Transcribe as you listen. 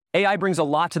AI brings a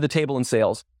lot to the table in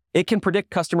sales. It can predict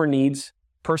customer needs,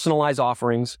 personalize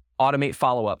offerings, automate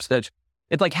follow-ups.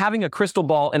 It's like having a crystal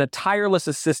ball and a tireless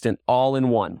assistant all in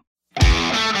one.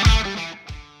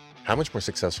 How much more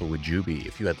successful would you be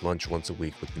if you had lunch once a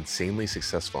week with insanely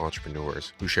successful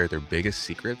entrepreneurs who share their biggest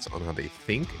secrets on how they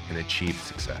think and achieve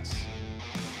success?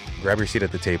 Grab your seat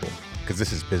at the table, because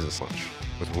this is Business Lunch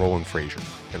with Roland Frazier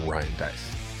and Ryan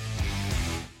Dice.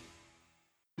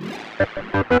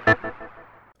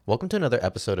 Welcome to another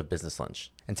episode of Business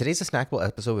Lunch. And today's a snackable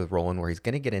episode with Roland where he's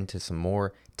going to get into some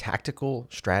more tactical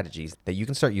strategies that you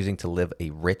can start using to live a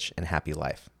rich and happy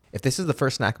life. If this is the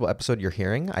first snackable episode you're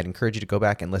hearing, I'd encourage you to go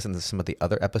back and listen to some of the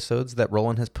other episodes that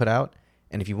Roland has put out.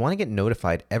 And if you want to get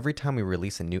notified every time we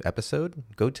release a new episode,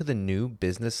 go to the new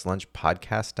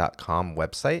businesslunchpodcast.com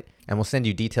website and we'll send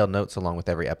you detailed notes along with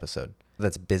every episode.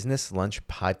 That's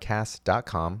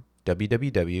businesslunchpodcast.com,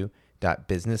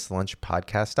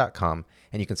 www.businesslunchpodcast.com,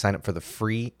 and you can sign up for the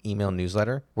free email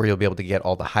newsletter where you'll be able to get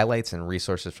all the highlights and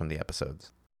resources from the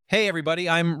episodes. Hey everybody,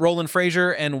 I'm Roland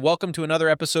Frazier, and welcome to another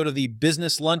episode of the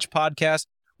Business Lunch Podcast,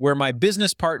 where my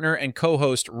business partner and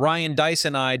co-host Ryan Dice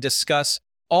and I discuss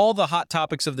all the hot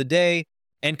topics of the day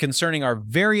and concerning our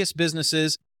various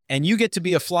businesses, and you get to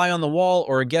be a fly on the wall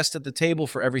or a guest at the table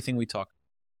for everything we talk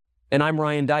about. And I'm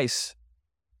Ryan Dice.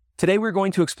 Today we're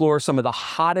going to explore some of the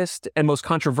hottest and most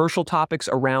controversial topics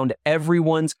around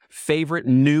everyone's favorite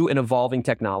new and evolving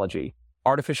technology,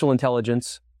 artificial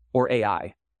intelligence, or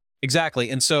AI. Exactly.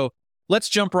 And so let's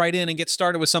jump right in and get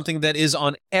started with something that is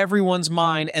on everyone's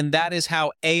mind, and that is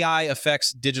how AI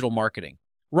affects digital marketing.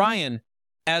 Ryan,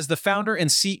 as the founder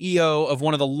and CEO of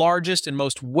one of the largest and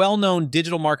most well-known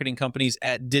digital marketing companies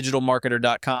at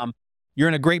digitalmarketer.com, you're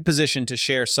in a great position to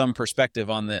share some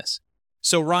perspective on this.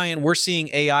 So Ryan, we're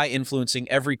seeing AI influencing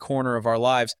every corner of our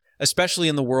lives, especially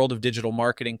in the world of digital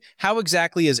marketing. How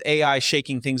exactly is AI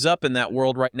shaking things up in that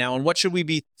world right now? And what should we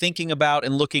be thinking about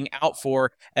and looking out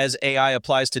for as AI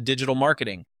applies to digital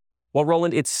marketing? Well,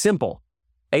 Roland, it's simple.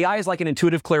 AI is like an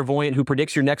intuitive clairvoyant who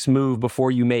predicts your next move before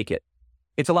you make it.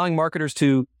 It's allowing marketers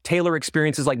to tailor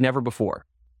experiences like never before.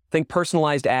 Think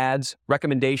personalized ads,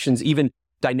 recommendations, even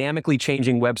dynamically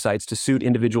changing websites to suit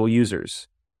individual users.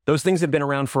 Those things have been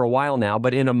around for a while now,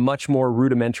 but in a much more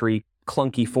rudimentary,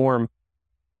 clunky form.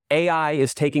 AI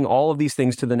is taking all of these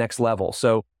things to the next level.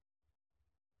 So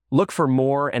look for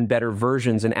more and better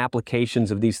versions and applications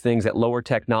of these things at lower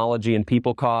technology and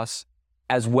people costs,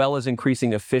 as well as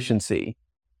increasing efficiency,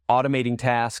 automating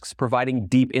tasks, providing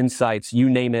deep insights, you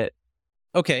name it.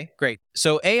 Okay, great.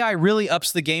 So AI really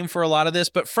ups the game for a lot of this,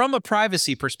 but from a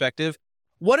privacy perspective,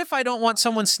 what if I don't want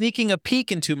someone sneaking a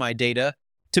peek into my data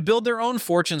to build their own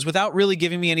fortunes without really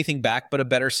giving me anything back but a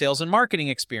better sales and marketing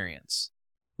experience?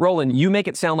 Roland, you make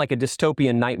it sound like a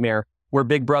dystopian nightmare where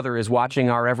Big Brother is watching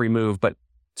our every move, but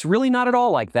it's really not at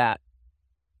all like that.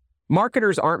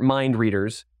 Marketers aren't mind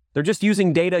readers. They're just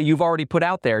using data you've already put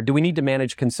out there. Do we need to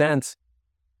manage consents,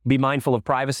 be mindful of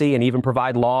privacy, and even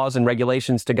provide laws and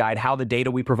regulations to guide how the data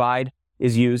we provide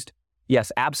is used?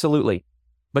 Yes, absolutely.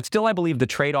 But still, I believe the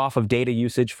trade-off of data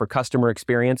usage for customer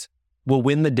experience will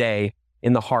win the day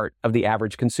in the heart of the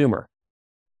average consumer.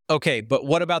 Okay, but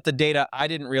what about the data I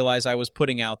didn't realize I was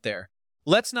putting out there?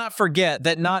 Let's not forget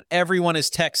that not everyone is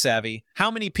tech savvy.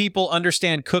 How many people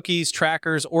understand cookies,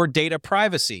 trackers, or data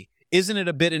privacy? Isn't it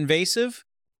a bit invasive?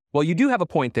 Well, you do have a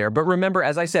point there, but remember,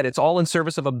 as I said, it's all in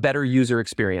service of a better user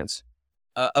experience.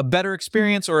 A better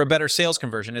experience or a better sales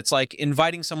conversion? It's like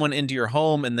inviting someone into your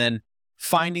home and then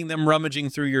finding them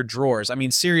rummaging through your drawers. I mean,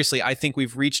 seriously, I think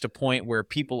we've reached a point where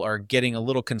people are getting a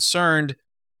little concerned,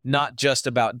 not just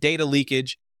about data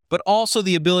leakage, but also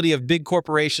the ability of big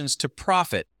corporations to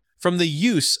profit from the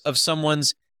use of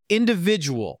someone's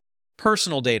individual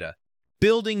personal data,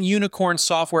 building unicorn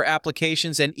software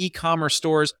applications and e-commerce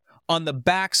stores on the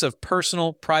backs of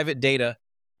personal private data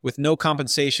with no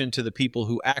compensation to the people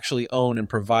who actually own and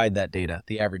provide that data,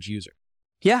 the average user.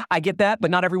 Yeah, I get that, but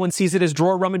not everyone sees it as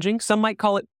drawer rummaging. Some might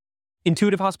call it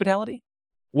intuitive hospitality.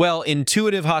 Well,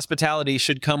 intuitive hospitality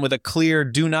should come with a clear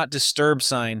do not disturb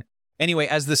sign. Anyway,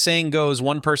 as the saying goes,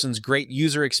 one person's great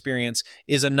user experience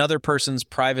is another person's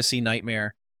privacy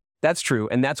nightmare. That's true,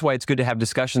 and that's why it's good to have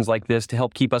discussions like this to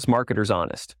help keep us marketers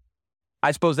honest.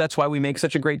 I suppose that's why we make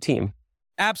such a great team.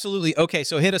 Absolutely. Okay,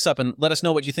 so hit us up and let us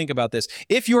know what you think about this.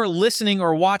 If you're listening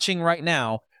or watching right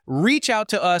now, reach out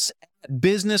to us at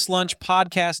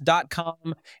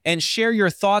businesslunchpodcast.com and share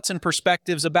your thoughts and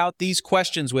perspectives about these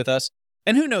questions with us.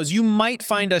 And who knows, you might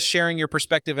find us sharing your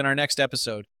perspective in our next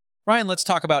episode. Ryan, let's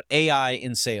talk about AI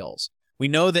in sales. We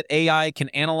know that AI can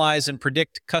analyze and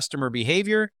predict customer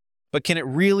behavior, but can it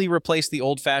really replace the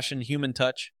old-fashioned human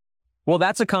touch? Well,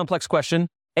 that's a complex question.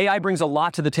 AI brings a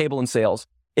lot to the table in sales.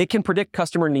 It can predict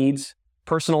customer needs,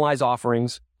 personalize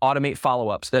offerings, automate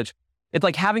follow-ups. It's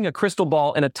like having a crystal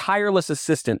ball and a tireless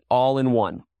assistant all in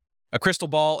one. A crystal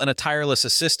ball and a tireless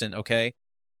assistant, okay?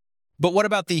 But what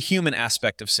about the human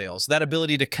aspect of sales? That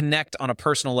ability to connect on a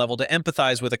personal level, to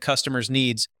empathize with a customer's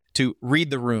needs, to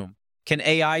read the room. Can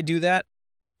AI do that?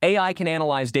 AI can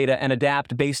analyze data and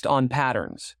adapt based on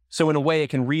patterns. So in a way, it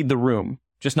can read the room,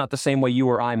 just not the same way you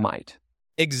or I might.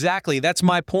 Exactly, that's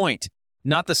my point.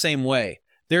 Not the same way.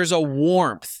 There's a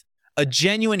warmth, a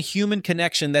genuine human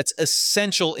connection that's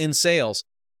essential in sales.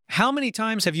 How many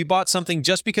times have you bought something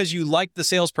just because you liked the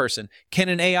salesperson? Can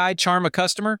an AI charm a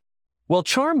customer? Well,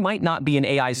 charm might not be an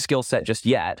AI's skill set just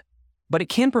yet, but it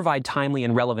can provide timely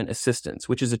and relevant assistance,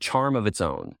 which is a charm of its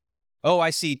own. Oh, I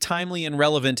see. Timely and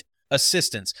relevant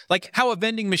assistance. Like how a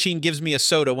vending machine gives me a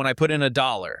soda when I put in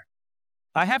 $1.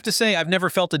 I have to say, I've never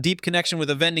felt a deep connection with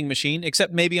a vending machine,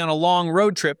 except maybe on a long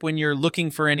road trip when you're looking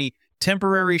for any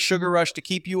temporary sugar rush to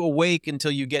keep you awake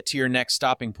until you get to your next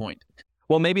stopping point.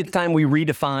 Well, maybe it's time we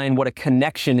redefine what a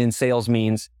connection in sales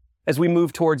means as we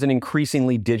move towards an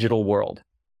increasingly digital world.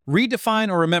 Redefine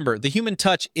or remember, the human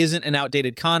touch isn't an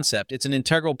outdated concept. It's an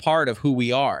integral part of who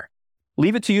we are.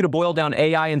 Leave it to you to boil down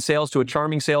AI in sales to a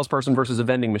charming salesperson versus a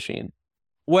vending machine.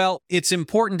 Well, it's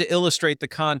important to illustrate the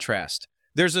contrast.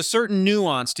 There's a certain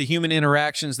nuance to human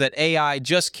interactions that AI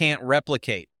just can't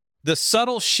replicate. The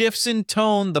subtle shifts in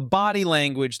tone, the body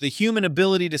language, the human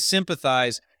ability to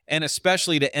sympathize, and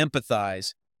especially to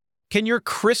empathize. Can your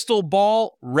crystal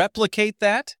ball replicate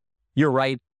that? You're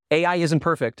right. AI isn't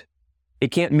perfect. It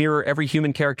can't mirror every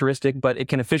human characteristic, but it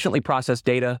can efficiently process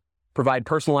data, provide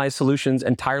personalized solutions,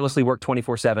 and tirelessly work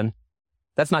 24/7.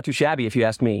 That's not too shabby if you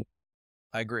ask me.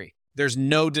 I agree. There's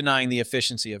no denying the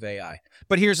efficiency of AI.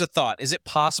 But here's a thought. Is it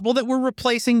possible that we're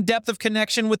replacing depth of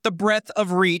connection with the breadth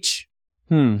of reach?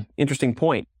 Interesting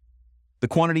point. The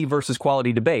quantity versus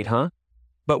quality debate, huh?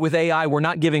 But with AI, we're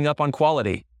not giving up on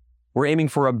quality. We're aiming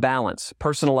for a balance,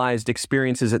 personalized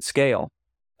experiences at scale.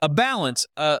 A balance,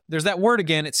 there's that word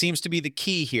again, it seems to be the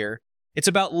key here. It's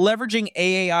about leveraging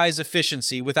AI's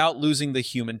efficiency without losing the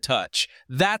human touch.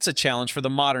 That's a challenge for the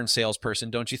modern salesperson,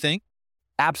 don't you think?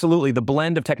 Absolutely. The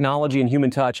blend of technology and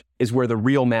human touch is where the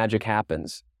real magic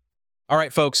happens. All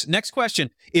right, folks, next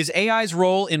question. Is AI's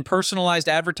role in personalized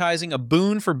advertising a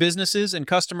boon for businesses and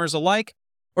customers alike,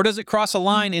 or does it cross a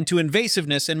line into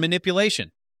invasiveness and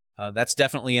manipulation? That's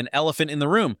definitely an elephant in the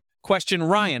room. Question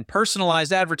Ryan,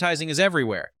 personalized advertising is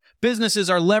everywhere. Businesses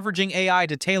are leveraging AI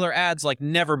to tailor ads like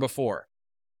never before.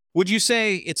 Would you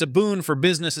say it's a boon for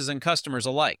businesses and customers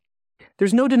alike?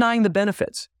 There's no denying the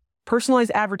benefits.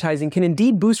 Personalized advertising can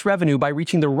indeed boost revenue by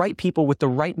reaching the right people with the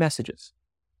right messages.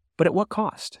 But at what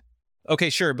cost?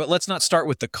 Okay, sure, but let's not start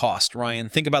with the cost, Ryan.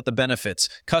 Think about the benefits.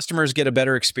 Customers get a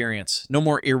better experience. No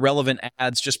more irrelevant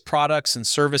ads, just products and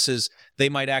services they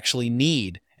might actually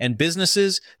need. And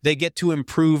businesses, they get to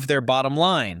improve their bottom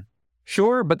line.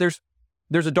 Sure, but there's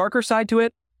a darker side to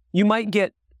it. You might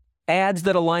get ads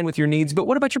that align with your needs, but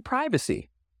what about your privacy?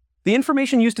 The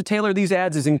information used to tailor these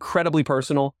ads is incredibly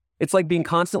personal. It's like being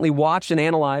constantly watched and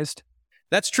analyzed.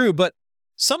 That's true, but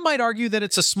some might argue that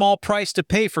it's a small price to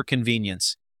pay for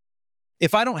convenience.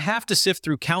 If I don't have to sift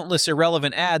through countless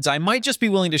irrelevant ads, I might just be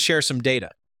willing to share some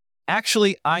data.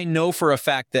 Actually, I know for a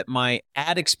fact that my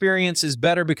ad experience is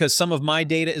better because some of my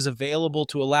data is available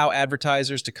to allow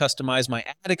advertisers to customize my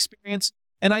ad experience,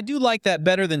 and I do like that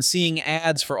better than seeing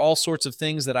ads for all sorts of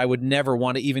things that I would never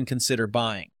want to even consider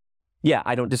buying. Yeah,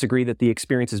 I don't disagree that the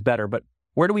experience is better, but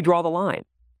where do we draw the line?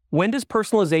 When does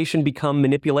personalization become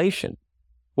manipulation?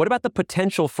 What about the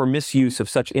potential for misuse of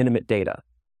such intimate data?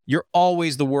 You're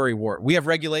always the worrywart. We have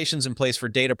regulations in place for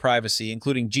data privacy,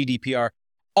 including GDPR,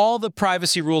 all the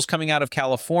privacy rules coming out of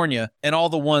California, and all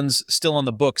the ones still on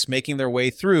the books making their way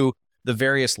through the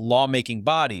various lawmaking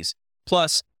bodies.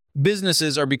 Plus,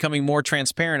 businesses are becoming more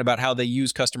transparent about how they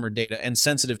use customer data and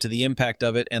sensitive to the impact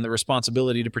of it and the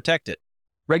responsibility to protect it.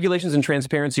 Regulations and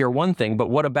transparency are one thing, but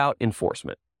what about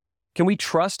enforcement? Can we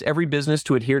trust every business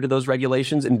to adhere to those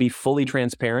regulations and be fully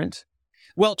transparent?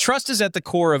 Well, trust is at the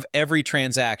core of every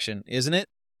transaction, isn't it?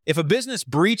 If a business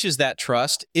breaches that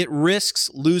trust, it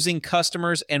risks losing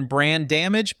customers and brand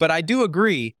damage, but I do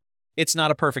agree it's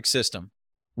not a perfect system.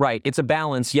 Right, it's a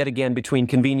balance, yet again, between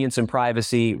convenience and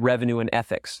privacy, revenue and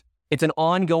ethics. It's an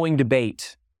ongoing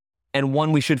debate, and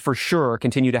one we should for sure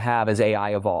continue to have as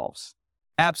AI evolves.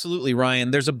 Absolutely,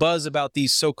 Ryan. There's a buzz about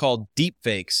these so-called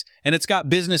deepfakes, and it's got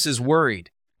businesses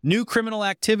worried. New criminal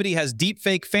activity has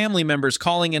deepfake family members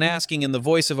calling and asking in the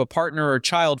voice of a partner or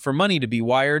child for money to be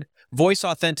wired. Voice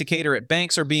authenticator at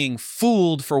banks are being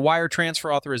fooled for wire transfer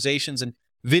authorizations, and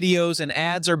Videos and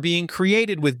ads are being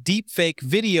created with deepfake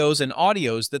videos and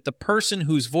audios that the person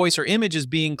whose voice or image is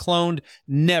being cloned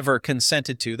never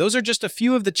consented to. Those are just a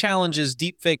few of the challenges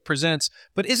deepfake presents,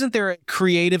 but isn't there a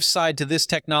creative side to this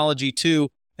technology too,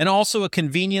 and also a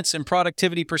convenience and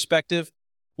productivity perspective,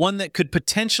 one that could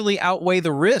potentially outweigh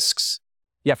the risks?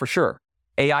 Yeah, for sure.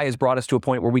 AI has brought us to a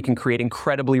point where we can create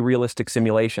incredibly realistic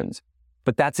simulations,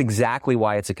 but that's exactly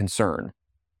why it's a concern.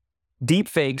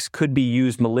 Deepfakes could be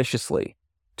used maliciously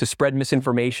to spread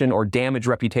misinformation or damage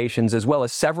reputations, as well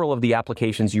as several of the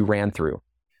applications you ran through.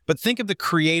 But think of the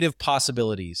creative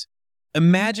possibilities.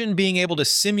 Imagine being able to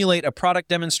simulate a product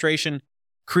demonstration,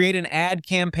 create an ad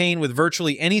campaign with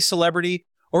virtually any celebrity,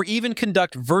 or even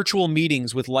conduct virtual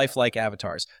meetings with lifelike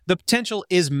avatars. The potential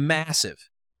is massive.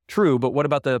 True, but what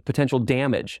about the potential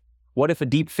damage? What if a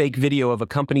deepfake video of a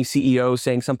company CEO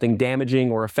saying something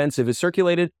damaging or offensive is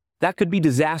circulated? That could be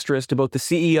disastrous to both the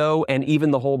CEO and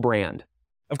even the whole brand.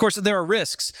 Of course, there are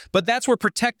risks, but that's where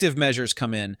protective measures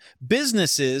come in.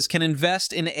 Businesses can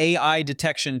invest in AI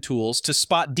detection tools to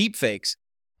spot deepfakes.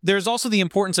 There's also the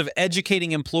importance of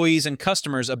educating employees and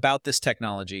customers about this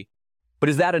technology. But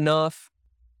is that enough?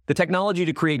 The technology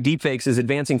to create deepfakes is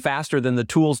advancing faster than the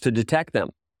tools to detect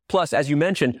them. Plus, as you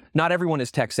mentioned, not everyone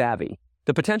is tech savvy.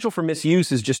 The potential for misuse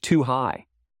is just too high.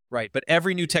 Right, but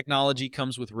every new technology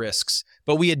comes with risks.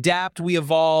 But we adapt, we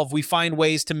evolve, we find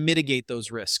ways to mitigate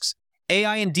those risks.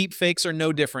 AI and deepfakes are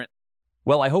no different.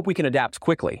 Well, I hope we can adapt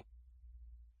quickly.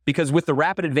 Because with the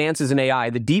rapid advances in AI,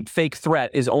 the deepfake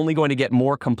threat is only going to get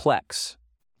more complex.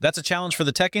 That's a challenge for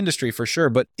the tech industry for sure,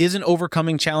 but isn't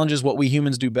overcoming challenges what we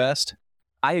humans do best?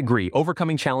 I agree,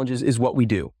 overcoming challenges is what we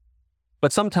do.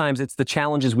 But sometimes it's the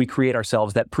challenges we create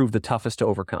ourselves that prove the toughest to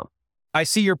overcome. I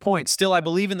see your point. Still, I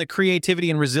believe in the creativity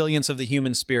and resilience of the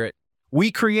human spirit.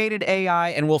 We created AI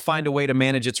and we'll find a way to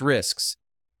manage its risks.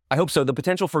 I hope so. The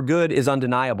potential for good is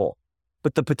undeniable,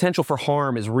 but the potential for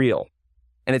harm is real.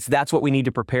 And that's what we need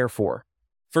to prepare for.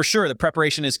 For sure, the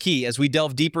preparation is key. As we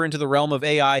delve deeper into the realm of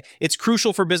AI, it's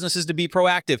crucial for businesses to be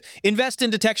proactive. Invest in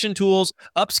detection tools,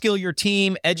 upskill your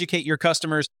team, educate your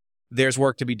customers. There's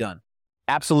work to be done.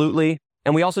 Absolutely.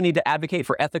 And we also need to advocate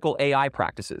for ethical AI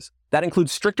practices. That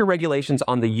includes stricter regulations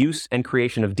on the use and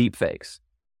creation of deepfakes.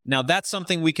 Now, that's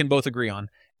something we can both agree on.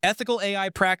 Ethical AI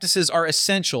practices are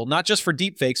essential, not just for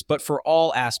deepfakes, but for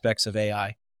all aspects of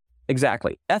AI.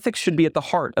 Exactly. Ethics should be at the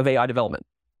heart of AI development.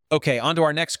 Okay, on to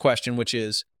our next question, which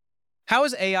is, how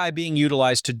is AI being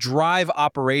utilized to drive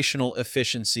operational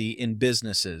efficiency in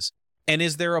businesses? And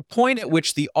is there a point at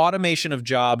which the automation of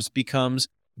jobs becomes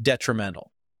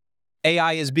detrimental?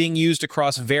 AI is being used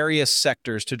across various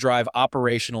sectors to drive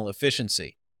operational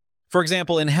efficiency. For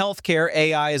example, in healthcare,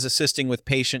 AI is assisting with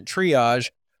patient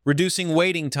triage, reducing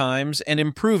waiting times, and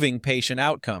improving patient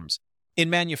outcomes. In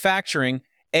manufacturing,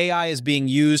 AI is being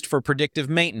used for predictive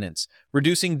maintenance,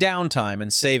 reducing downtime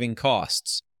and saving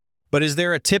costs. But is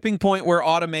there a tipping point where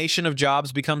automation of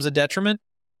jobs becomes a detriment?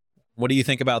 What do you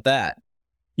think about that?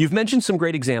 You've mentioned some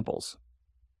great examples.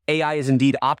 AI is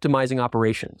indeed optimizing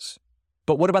operations.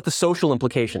 But what about the social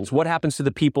implications? What happens to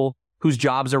the people whose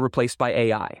jobs are replaced by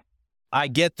AI? I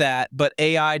get that, but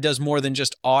AI does more than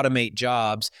just automate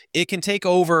jobs. It can take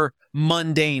over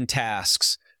mundane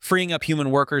tasks, freeing up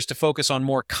human workers to focus on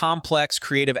more complex,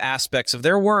 creative aspects of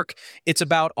their work. It's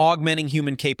about augmenting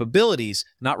human capabilities,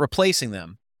 not replacing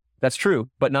them. That's true,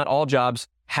 but not all jobs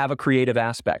have a creative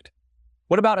aspect.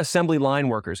 What about assembly line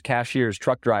workers, cashiers,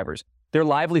 truck drivers? Their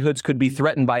livelihoods could be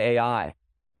threatened by AI.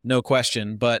 No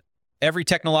question, but every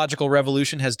technological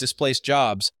revolution has displaced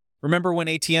jobs. Remember when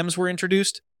ATMs were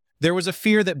introduced? There was a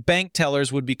fear that bank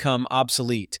tellers would become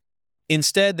obsolete.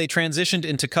 Instead, they transitioned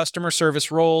into customer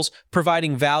service roles,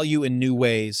 providing value in new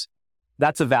ways.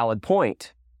 That's a valid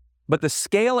point. But the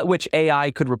scale at which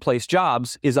AI could replace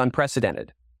jobs is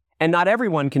unprecedented. And not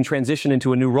everyone can transition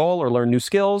into a new role or learn new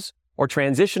skills, or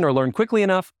transition or learn quickly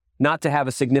enough not to have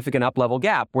a significant up-level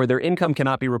gap where their income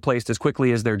cannot be replaced as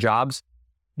quickly as their jobs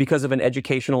because of an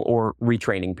educational or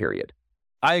retraining period.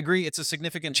 I agree it's a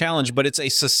significant challenge, but it's a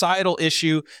societal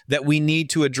issue that we need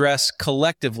to address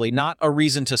collectively, not a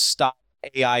reason to stop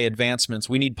AI advancements.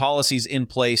 We need policies in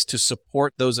place to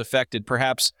support those affected,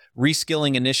 perhaps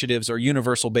reskilling initiatives or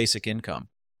universal basic income.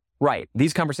 Right.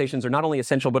 These conversations are not only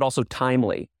essential, but also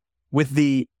timely. With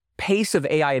the pace of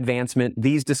AI advancement,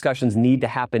 these discussions need to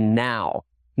happen now,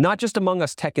 not just among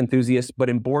us tech enthusiasts, but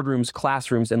in boardrooms,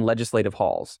 classrooms, and legislative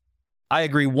halls. I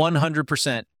agree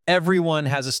 100%. Everyone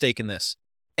has a stake in this.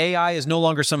 AI is no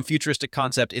longer some futuristic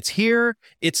concept. It's here,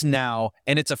 it's now,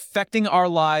 and it's affecting our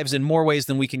lives in more ways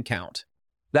than we can count.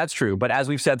 That's true, but as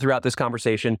we've said throughout this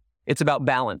conversation, it's about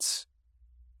balance.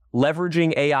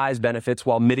 leveraging AI's benefits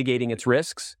while mitigating its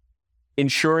risks,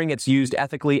 ensuring it's used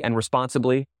ethically and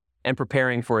responsibly, and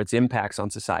preparing for its impacts on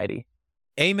society.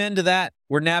 Amen to that.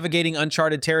 We're navigating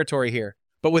uncharted territory here.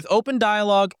 But with open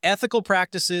dialogue, ethical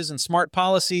practices, and smart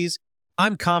policies,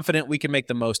 I'm confident we can make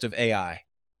the most of AI.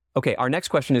 Okay, our next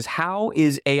question is, how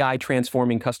is AI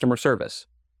transforming customer service?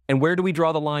 And where do we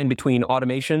draw the line between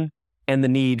automation and the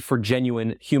need for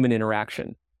genuine human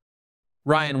interaction?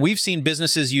 Ryan, we've seen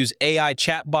businesses use AI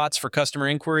chatbots for customer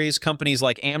inquiries, companies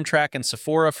like Amtrak and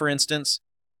Sephora, for instance,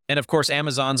 and of course,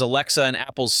 Amazon's Alexa and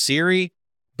Apple's Siri.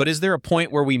 But is there a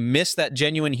point where we miss that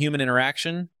genuine human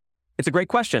interaction? It's a great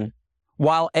question.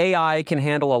 While AI can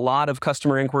handle a lot of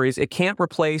customer inquiries, it can't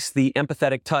replace the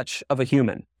empathetic touch of a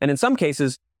human. And in some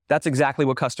cases, that's exactly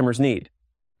what customers need.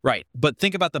 Right, but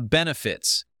think about the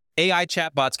benefits. AI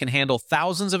chatbots can handle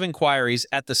thousands of inquiries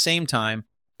at the same time,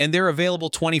 and they're available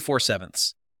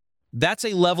 24/7. That's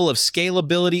a level of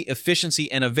scalability,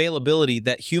 efficiency, and availability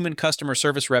that human customer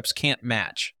service reps can't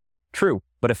match. True,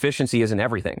 but efficiency isn't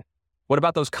everything. What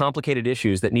about those complicated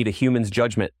issues that need a human's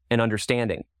judgment and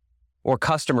understanding? Or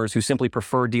customers who simply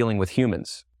prefer dealing with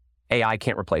humans? AI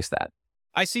can't replace that.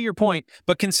 I see your point,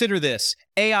 but consider this.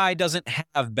 AI doesn't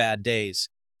have bad days.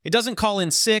 It doesn't call in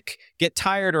sick, get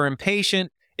tired, or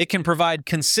impatient. It can provide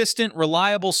consistent,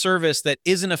 reliable service that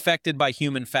isn't affected by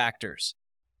human factors.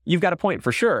 You've got a point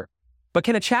for sure. But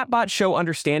can a chatbot show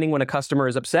understanding when a customer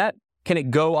is upset? Can it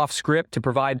go off script to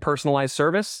provide personalized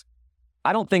service?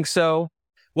 I don't think so.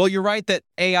 Well, you're right that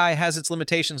AI has its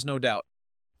limitations, no doubt.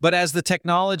 But as the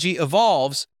technology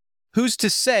evolves, who's to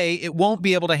say it won't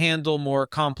be able to handle more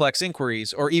complex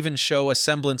inquiries or even show a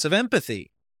semblance of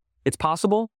empathy? It's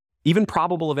possible, even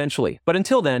probable eventually. But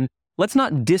until then, let's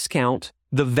not discount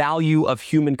the value of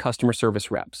human customer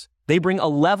service reps. They bring a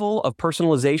level of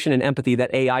personalization and empathy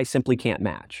that AI simply can't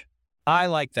match. I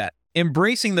like that.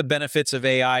 Embracing the benefits of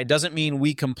AI doesn't mean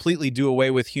we completely do away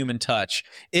with human touch.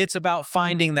 It's about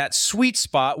finding that sweet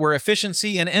spot where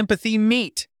efficiency and empathy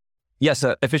meet. Yes,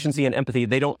 efficiency and empathy,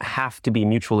 they don't have to be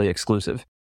mutually exclusive.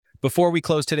 Before we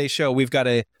close today's show, we've got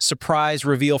a surprise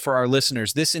reveal for our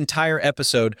listeners. This entire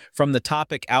episode, from the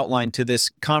topic outlined to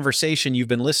this conversation you've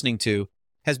been listening to,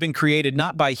 has been created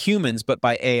not by humans, but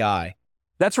by AI.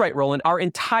 That's right, Roland. Our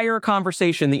entire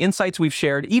conversation, the insights we've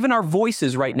shared, even our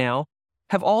voices right now,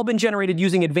 have all been generated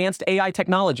using advanced AI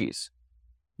technologies.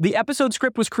 The episode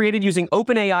script was created using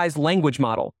OpenAI's language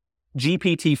model,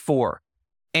 GPT-4.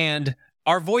 And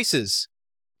our voices.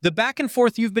 The back and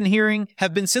forth you've been hearing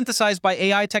have been synthesized by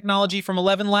AI technology from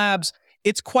 11 labs.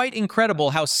 It's quite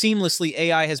incredible how seamlessly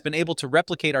AI has been able to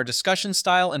replicate our discussion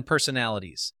style and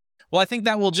personalities. Well, I think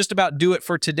that will just about do it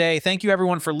for today. Thank you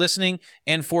everyone for listening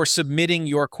and for submitting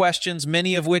your questions,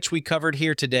 many of which we covered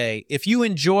here today. If you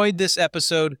enjoyed this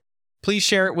episode, please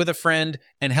share it with a friend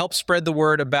and help spread the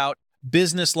word about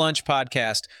Business Lunch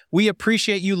Podcast. We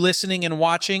appreciate you listening and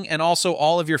watching, and also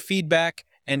all of your feedback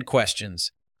and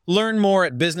questions. Learn more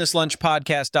at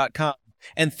businesslunchpodcast.com.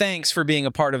 And thanks for being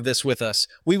a part of this with us.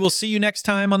 We will see you next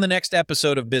time on the next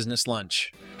episode of Business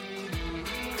Lunch.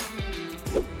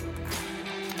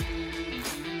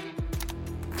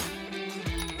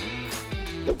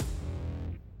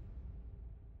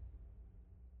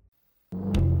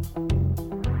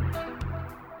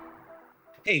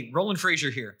 Hey, Roland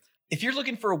Frazier here. If you're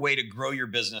looking for a way to grow your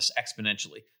business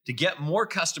exponentially, to get more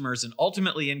customers and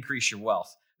ultimately increase your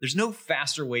wealth, there's no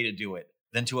faster way to do it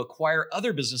than to acquire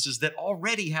other businesses that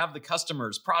already have the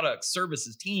customers, products,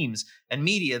 services, teams, and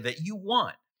media that you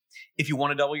want. If you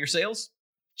want to double your sales,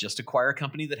 just acquire a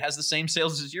company that has the same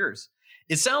sales as yours.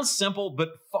 It sounds simple,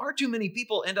 but far too many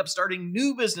people end up starting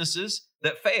new businesses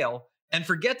that fail and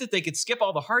forget that they could skip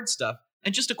all the hard stuff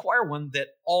and just acquire one that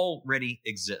already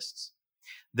exists.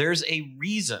 There's a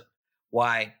reason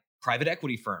why private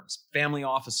equity firms, family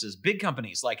offices, big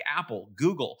companies like Apple,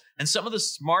 Google, and some of the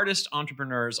smartest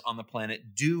entrepreneurs on the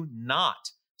planet do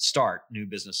not start new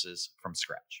businesses from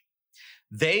scratch.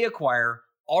 They acquire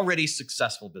already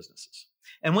successful businesses.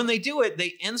 And when they do it,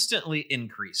 they instantly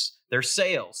increase their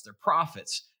sales, their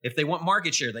profits. If they want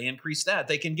market share, they increase that.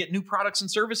 They can get new products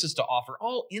and services to offer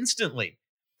all instantly.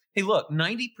 Hey, look,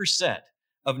 90%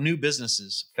 of new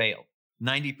businesses fail.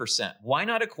 90%. Why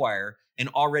not acquire an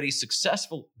already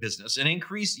successful business and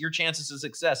increase your chances of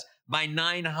success by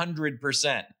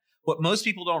 900%? What most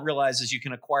people don't realize is you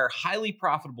can acquire highly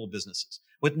profitable businesses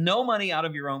with no money out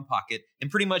of your own pocket in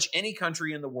pretty much any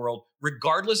country in the world,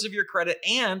 regardless of your credit,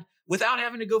 and without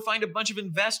having to go find a bunch of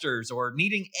investors or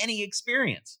needing any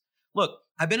experience. Look,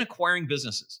 I've been acquiring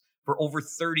businesses for over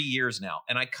 30 years now,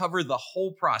 and I cover the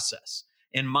whole process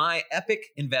in my epic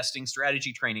investing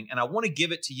strategy training, and I want to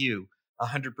give it to you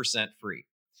 100% free.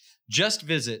 Just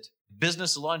visit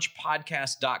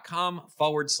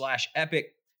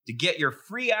businesslunchpodcast.com/epic to get your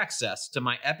free access to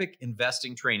my epic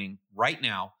investing training right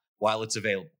now while it's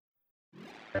available.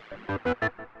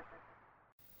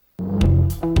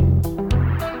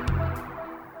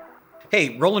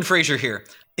 Hey, Roland Frazier here.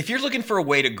 If you're looking for a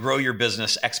way to grow your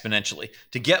business exponentially,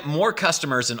 to get more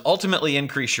customers and ultimately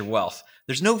increase your wealth,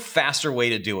 there's no faster way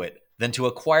to do it than to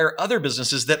acquire other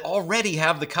businesses that already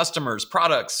have the customers,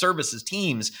 products, services,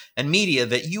 teams, and media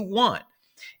that you want.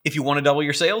 If you want to double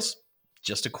your sales,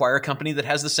 just acquire a company that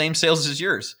has the same sales as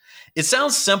yours. It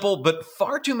sounds simple, but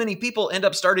far too many people end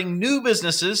up starting new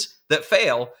businesses that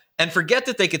fail and forget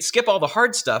that they could skip all the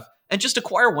hard stuff and just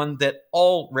acquire one that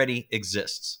already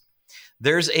exists.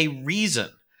 There's a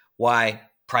reason why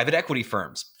private equity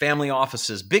firms, family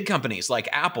offices, big companies like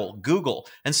Apple, Google,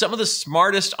 and some of the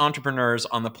smartest entrepreneurs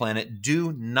on the planet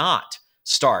do not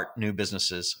start new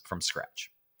businesses from scratch.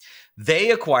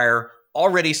 They acquire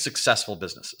already successful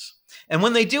businesses. And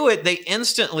when they do it, they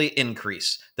instantly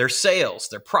increase their sales,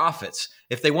 their profits.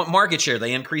 If they want market share,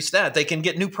 they increase that. They can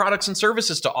get new products and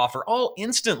services to offer all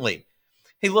instantly.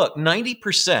 Hey, look,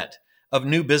 90% of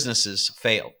new businesses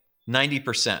fail.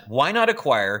 90%. Why not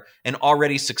acquire an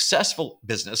already successful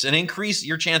business and increase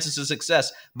your chances of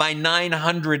success by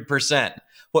 900%?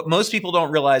 What most people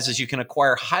don't realize is you can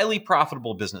acquire highly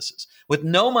profitable businesses with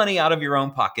no money out of your own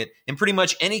pocket in pretty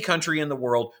much any country in the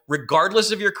world,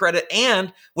 regardless of your credit,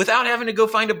 and without having to go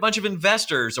find a bunch of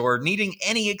investors or needing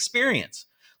any experience.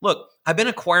 Look, I've been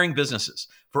acquiring businesses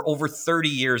for over 30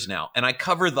 years now, and I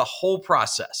cover the whole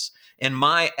process in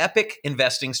my epic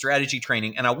investing strategy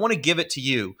training, and I want to give it to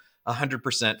you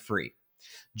 100% free.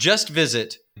 Just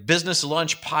visit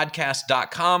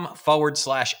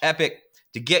businesslunchpodcast.com/epic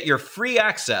to get your free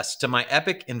access to my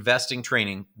epic investing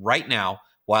training right now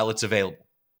while it's available.